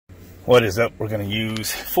What is up? We're going to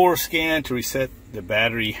use FORscan to reset the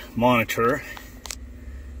battery monitor.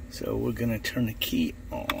 So we're going to turn the key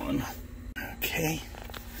on. Okay.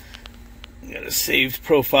 Got a saved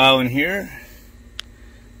profile in here.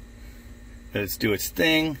 Let's do its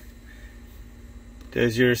thing.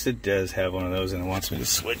 Does yours? It does have one of those, and it wants me to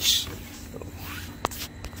switch.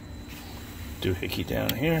 Doohickey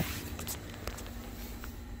down here.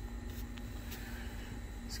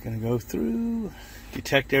 It's going to go through,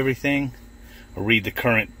 detect everything, or read the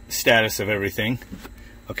current status of everything.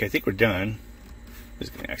 Okay, I think we're done. This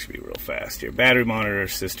is going to actually be real fast here. Battery monitor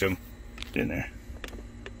system. In there.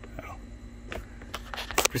 Oh.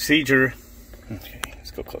 Procedure. Okay, let's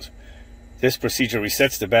go closer. This procedure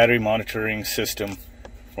resets the battery monitoring system.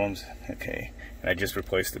 Okay, and I just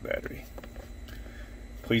replaced the battery.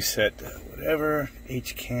 Please set whatever.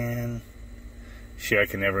 HCAN. Shit, I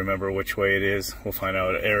can never remember which way it is. We'll find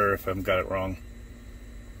out an error if I've got it wrong.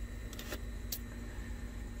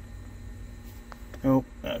 Nope.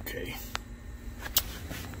 Okay.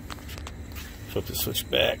 Flip the switch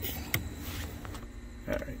back.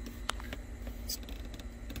 Alright.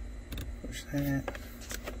 Push that.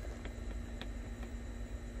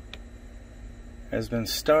 Has been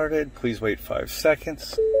started. Please wait 5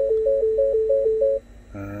 seconds.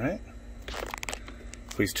 Alright.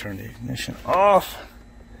 Please turn the ignition off.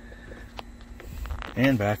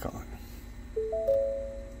 And back on.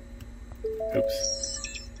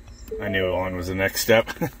 Oops. I knew on was the next step.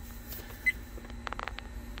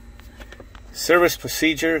 Service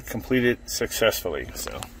procedure completed successfully.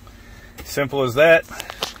 So, simple as that.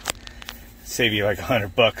 Save you like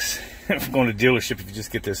 $100 if going to dealership if you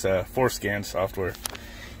just get this FORscan software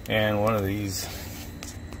and one of these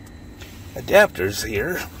adapters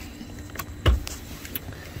here,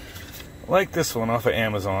 like this one off of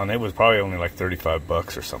Amazon. It was probably only like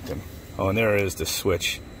 $35 or something. Oh, and there is the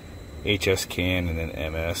switch, HSCAN and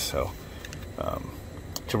then MS. So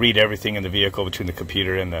to read everything in the vehicle between the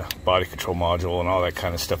computer and the body control module and all that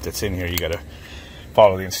kind of stuff that's in here, you got to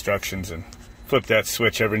follow the instructions and flip that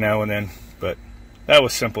switch every now and then. But that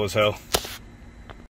was simple as hell.